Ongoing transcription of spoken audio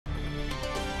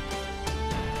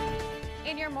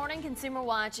your morning Consumer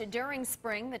Watch, during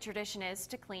spring, the tradition is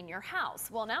to clean your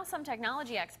house. Well, now some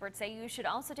technology experts say you should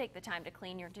also take the time to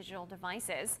clean your digital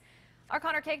devices. Our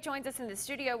Connor Cake joins us in the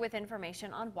studio with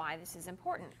information on why this is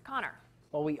important. Connor.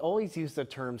 Well, we always use the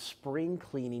term spring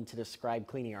cleaning to describe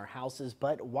cleaning our houses,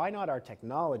 but why not our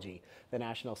technology? The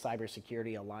National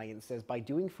Cybersecurity Alliance says by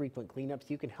doing frequent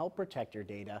cleanups, you can help protect your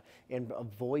data and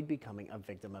avoid becoming a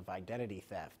victim of identity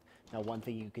theft. Now, one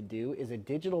thing you can do is a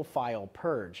digital file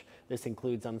purge. This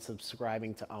includes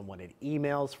unsubscribing to unwanted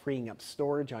emails, freeing up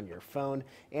storage on your phone,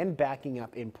 and backing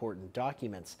up important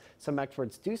documents. Some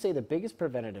experts do say the biggest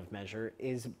preventative measure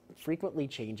is frequently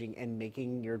changing and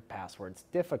making your passwords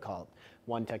difficult.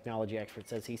 One technology expert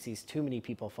says he sees too many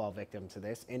people fall victim to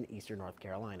this in eastern North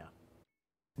Carolina.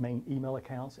 Main email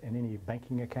accounts and any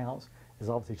banking accounts is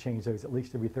obviously change those at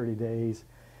least every 30 days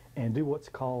and do what's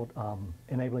called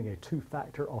enabling a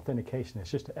two-factor authentication.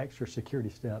 It's just an extra security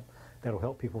step that'll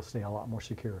help people stay a lot more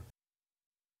secure.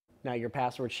 Now, your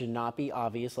password should not be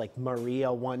obvious like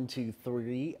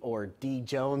Maria123 or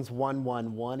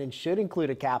djones111 and should include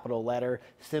a capital letter,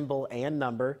 symbol, and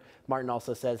number. Martin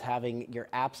also says having your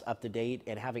apps up to date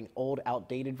and having old,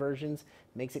 outdated versions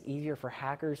makes it easier for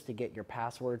hackers to get your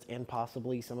passwords and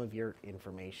possibly some of your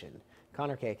information.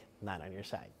 Connor Cake, 9 on your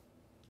side.